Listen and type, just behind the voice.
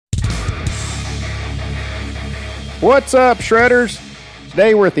What's up, Shredders?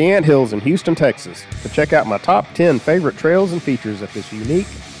 Today we're at the Anthills in Houston, Texas to check out my top 10 favorite trails and features at this unique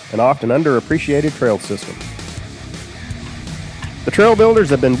and often underappreciated trail system. The trail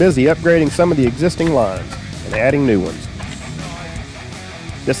builders have been busy upgrading some of the existing lines and adding new ones.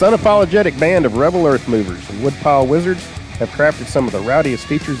 This unapologetic band of rebel earth movers and woodpile wizards have crafted some of the rowdiest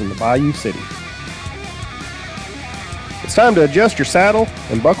features in the Bayou City. It's time to adjust your saddle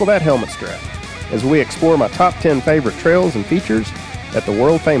and buckle that helmet strap as we explore my top 10 favorite trails and features at the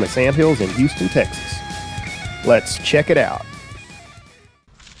world-famous Anthills in Houston, Texas. Let's check it out.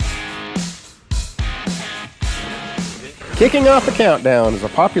 Kicking off the countdown is a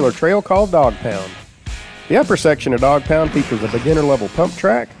popular trail called Dog Pound. The upper section of Dog Pound features a beginner-level pump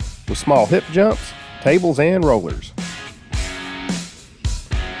track with small hip jumps, tables, and rollers.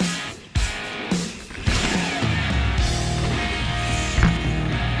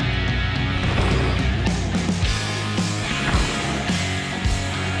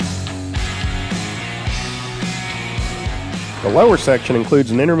 The lower section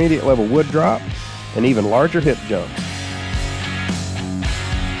includes an intermediate level wood drop and even larger hip jumps.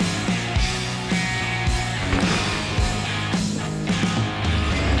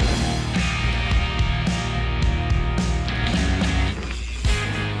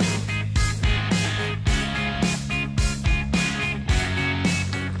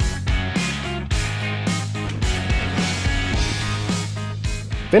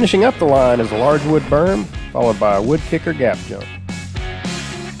 Finishing up the line is a large wood berm, followed by a wood kicker gap jump.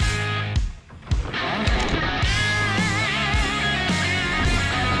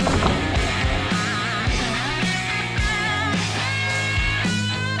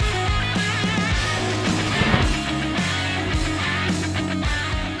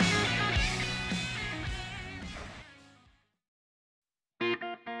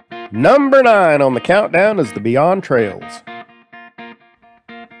 Number 9 on the countdown is the Beyond Trails.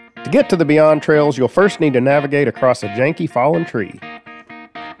 To get to the Beyond Trails, you'll first need to navigate across a janky fallen tree.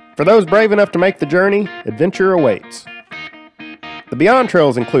 For those brave enough to make the journey, adventure awaits. The Beyond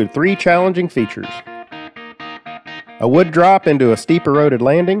Trails include 3 challenging features: a wood drop into a steep eroded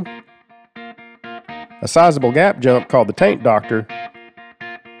landing, a sizable gap jump called the Tank Doctor,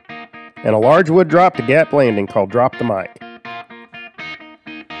 and a large wood drop to gap landing called Drop the Mic.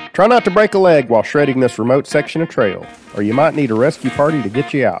 Try not to break a leg while shredding this remote section of trail, or you might need a rescue party to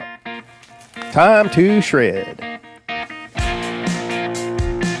get you out. Time to shred.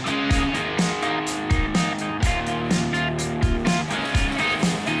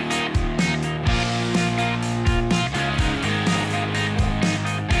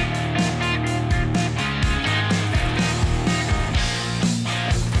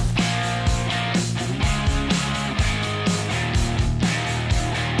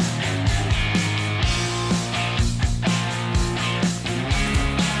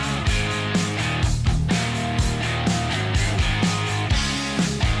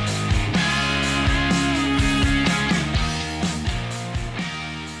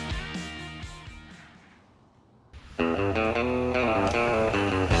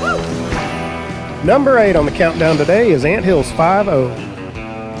 Number 8 on the countdown today is Anthills 5-0.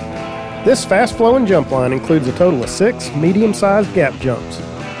 This fast-flowing jump line includes a total of 6 medium-sized gap jumps.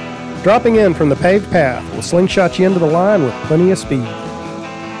 Dropping in from the paved path will slingshot you into the line with plenty of speed.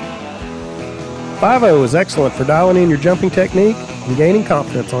 5-0 is excellent for dialing in your jumping technique and gaining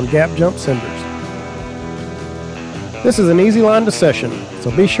confidence on gap jump cinders. This is an easy line to session,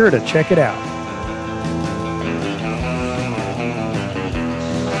 so be sure to check it out.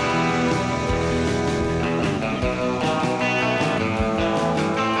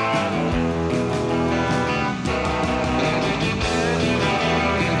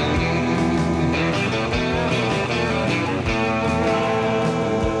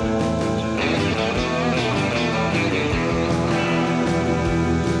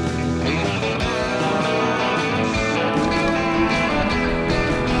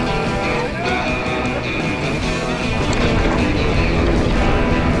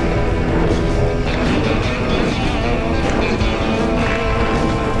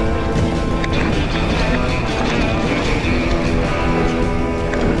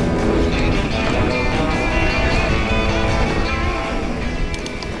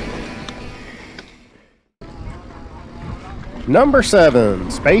 Number 7,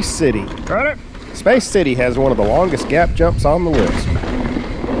 Space City. Got it? Space City has one of the longest gap jumps on the list.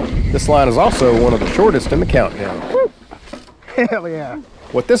 This line is also one of the shortest in the countdown. Woo! Hell yeah.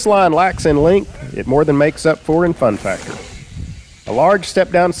 What this line lacks in length, it more than makes up for in fun factor. A large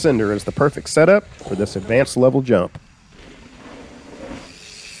step-down cinder is the perfect setup for this advanced level jump.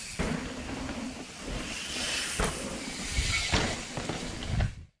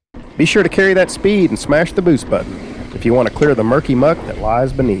 Be sure to carry that speed and smash the boost button if you want to clear the murky muck that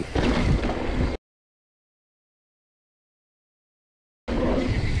lies beneath.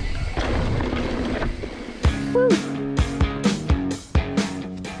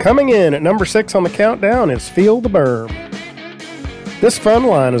 Coming in at number 6 on the countdown is Feel the Berm. This fun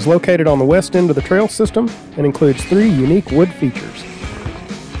line is located on the west end of the trail system and includes 3 unique wood features.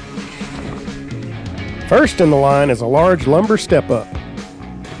 First in the line is a large lumber step-up,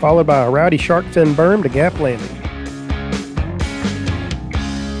 followed by a rowdy shark fin berm to gap landing.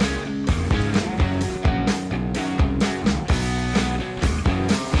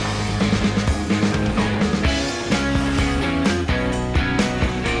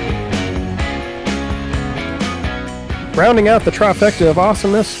 Rounding out the trifecta of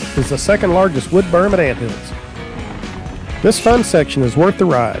awesomeness is the second largest wood berm at Anthills. This fun section is worth the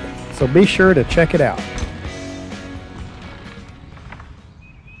ride, so be sure to check it out.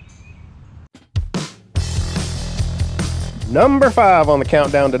 Number 5 on the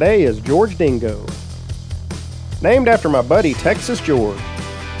countdown today is GeorgeDingo. Named after my buddy Texas George,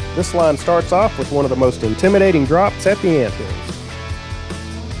 this line starts off with one of the most intimidating drops at the Anthills.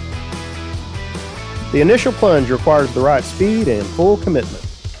 The initial plunge requires the right speed and full commitment.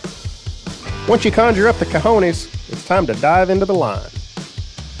 Once you conjure up the cojones, it's time to dive into the line.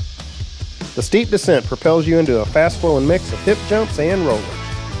 The steep descent propels you into a fast-flowing mix of hip jumps and rollers.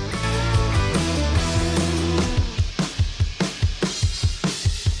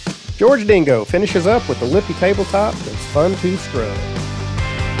 GeorgeDingo finishes up with a lippy tabletop that's fun to scrub.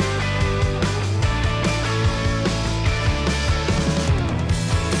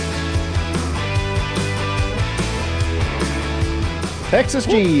 Texas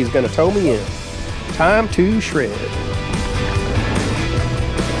G is going to tow me in. Time to shred.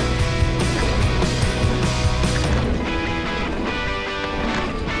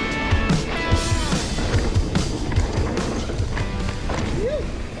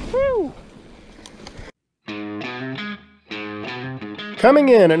 Coming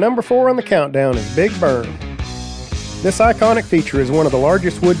in at number 4 on the countdown is Big Berm. This iconic feature is one of the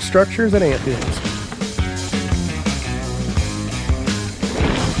largest wood structures at Anthills.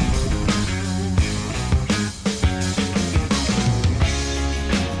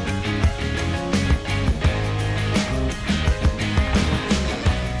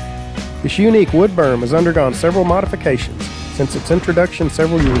 This unique wood berm has undergone several modifications since its introduction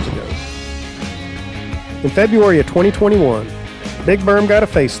several years ago. In February of 2021, Big Berm got a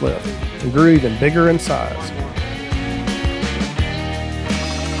facelift and grew even bigger in size.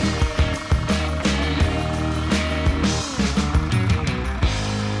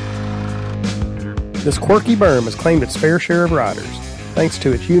 This quirky berm has claimed its fair share of riders, thanks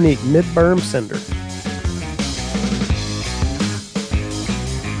to its unique mid-berm cinder.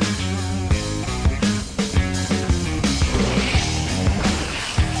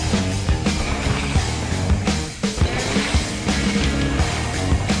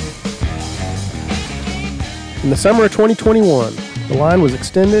 In the summer of 2021, the line was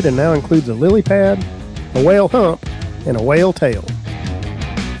extended and now includes a lily pad, a whale hump, and a whale tail.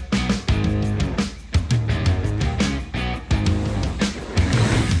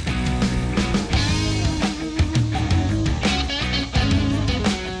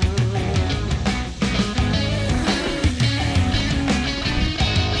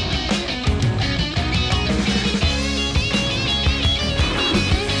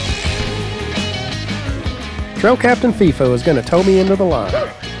 Trail Captain FIFO is going to tow me into the line.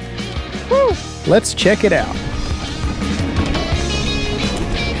 Let's check it out.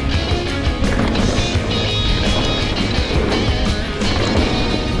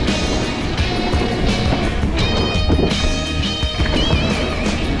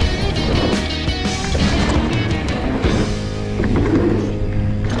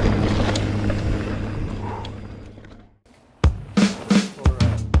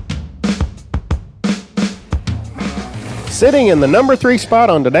 Sitting in the number 3 spot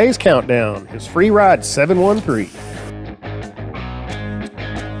on today's countdown is Freeride 713.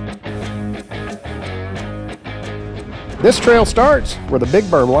 This trail starts where the Big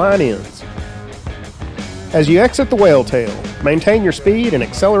Berm line ends. As you exit the whale tail, maintain your speed and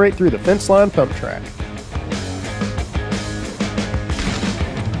accelerate through the fence line pump track.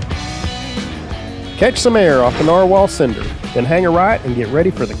 Catch some air off the narwhal cinder, then hang a right and get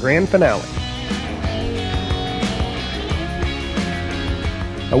ready for the grand finale.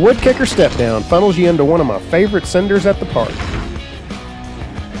 A wood kicker step down funnels you into one of my favorite cinders at the park.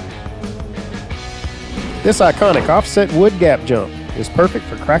 This iconic offset wood gap jump is perfect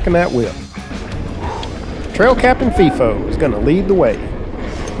for cracking that whip. Trail Captain FIFO is going to lead the way.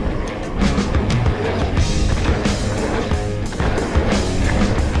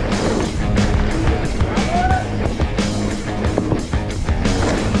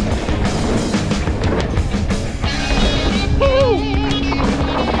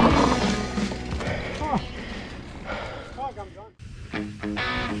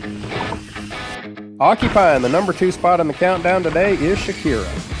 Occupying the number 2 spot in the countdown today is Shakira.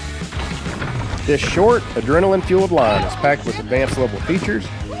 This short, adrenaline-fueled line is packed with advanced level features,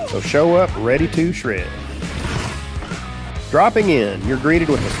 so show up ready to shred. Dropping in, you're greeted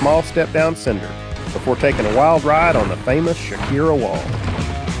with a small step-down cinder before taking a wild ride on the famous Shakira wall.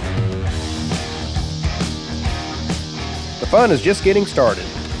 The fun is just getting started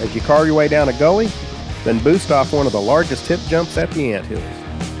as you carve your way down a gully, then boost off one of the largest hip jumps at the Anthills.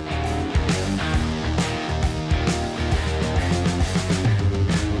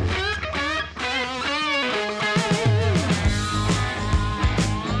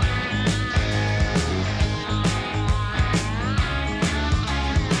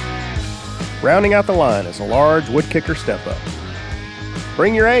 Rounding out the line is a large wood kicker step up.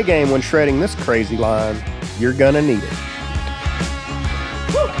 Bring your A game when shredding this crazy line. You're gonna need it.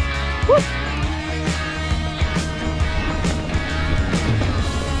 Woo! Woo!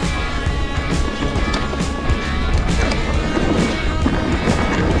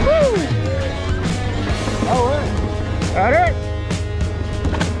 All right. Got it.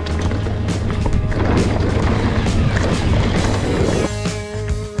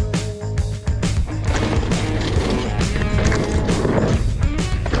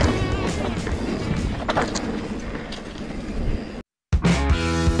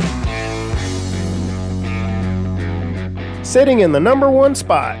 Sitting in the number 1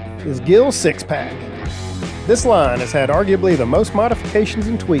 spot is Gill's 6-pack. This line has had arguably the most modifications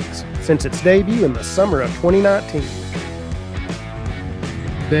and tweaks since its debut in the summer of 2019.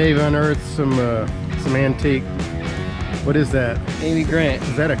 Dave unearthed some antique. What is that? Amy Grant.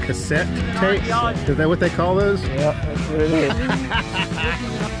 Is that a cassette tape? Is that what they call those? Yeah, that's what it is.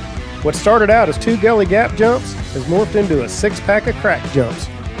 What started out as 2 gully gap jumps has morphed into a 6-pack of crack jumps,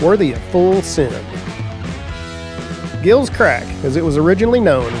 worthy of full send. Gill's Crack, as it was originally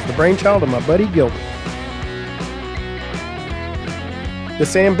known, is the brainchild of my buddy Gilbert.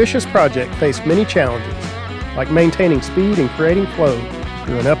 This ambitious project faced many challenges, like maintaining speed and creating flow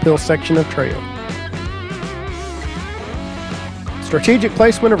through an uphill section of trail. Strategic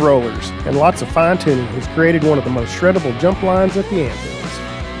placement of rollers and lots of fine-tuning has created one of the most shreddable jump lines at the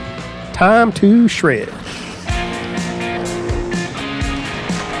Anthills. Time to shred.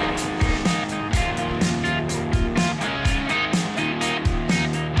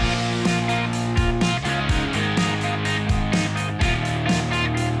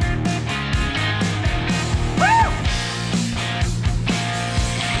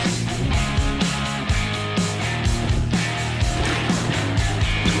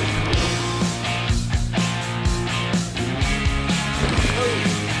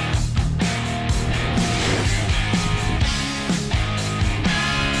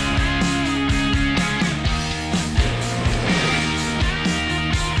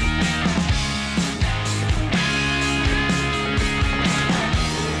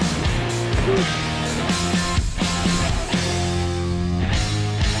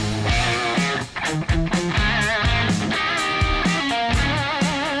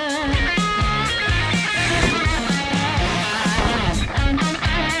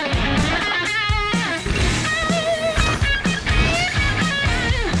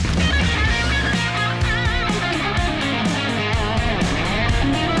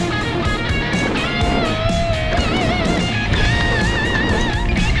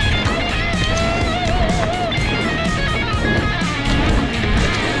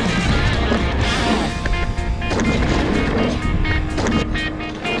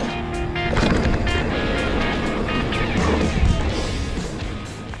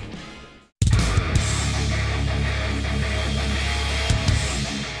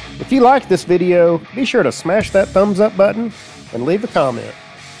 If you liked this video, be sure to smash that thumbs up button and leave a comment.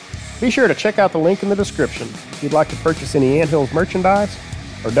 Be sure to check out the link in the description if you'd like to purchase any Anthills merchandise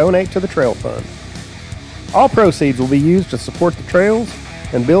or donate to the Trail Fund. All proceeds will be used to support the trails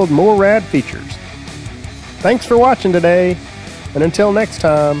and build more rad features. Thanks for watching today, and until next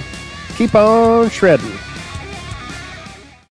time, keep on shredding.